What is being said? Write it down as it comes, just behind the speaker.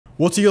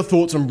What are your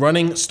thoughts on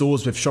running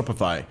stores with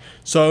Shopify?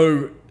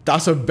 So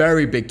that's a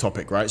very big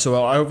topic, right?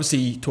 So I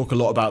obviously talk a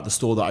lot about the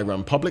store that I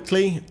run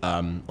publicly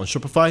on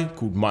Shopify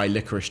called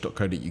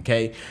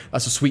mylicorice.co.uk.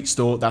 That's a sweet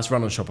store that's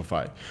run on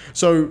Shopify.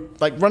 So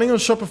like running on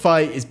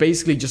Shopify is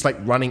basically just like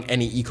running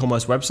any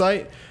e-commerce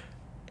website.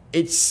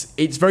 It's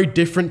very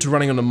different to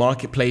running on a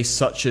marketplace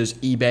such as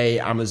eBay,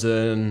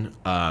 Amazon,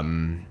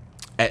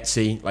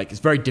 Etsy. Like it's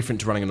very different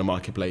to running on a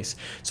marketplace.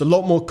 It's a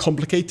lot more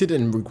complicated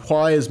and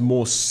requires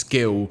more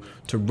skill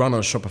to run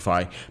on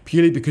Shopify,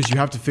 purely because you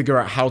have to figure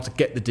out how to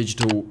get the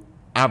digital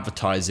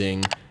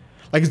advertising.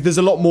 Like there's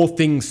a lot more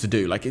things to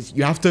do. Like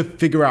you have to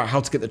figure out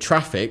how to get the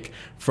traffic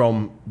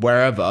from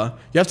wherever.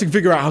 You have to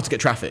figure out how to get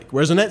traffic.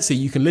 Whereas on Etsy,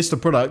 you can list a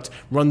product,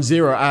 run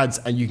 0 ads,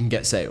 and you can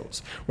get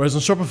sales. Whereas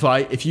on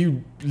Shopify, if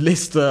you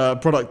list a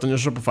product on your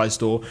Shopify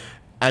store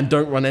and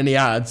don't run any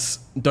ads,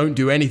 don't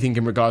do anything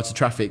in regards to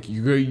traffic,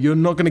 you're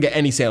not going to get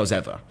any sales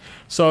ever.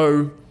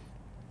 So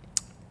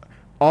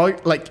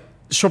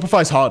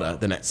Shopify's harder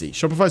than Etsy.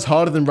 Shopify's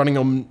harder than running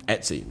on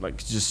Etsy, like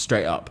just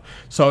straight up.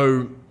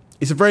 So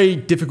it's a very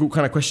difficult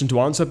kind of question to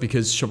answer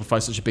because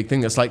Shopify's such a big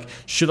thing. It's like,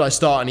 should I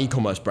start an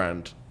e-commerce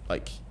brand?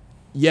 Like,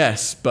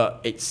 yes,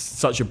 but it's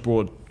such a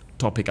broad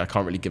topic, I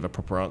can't really give a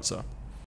proper answer.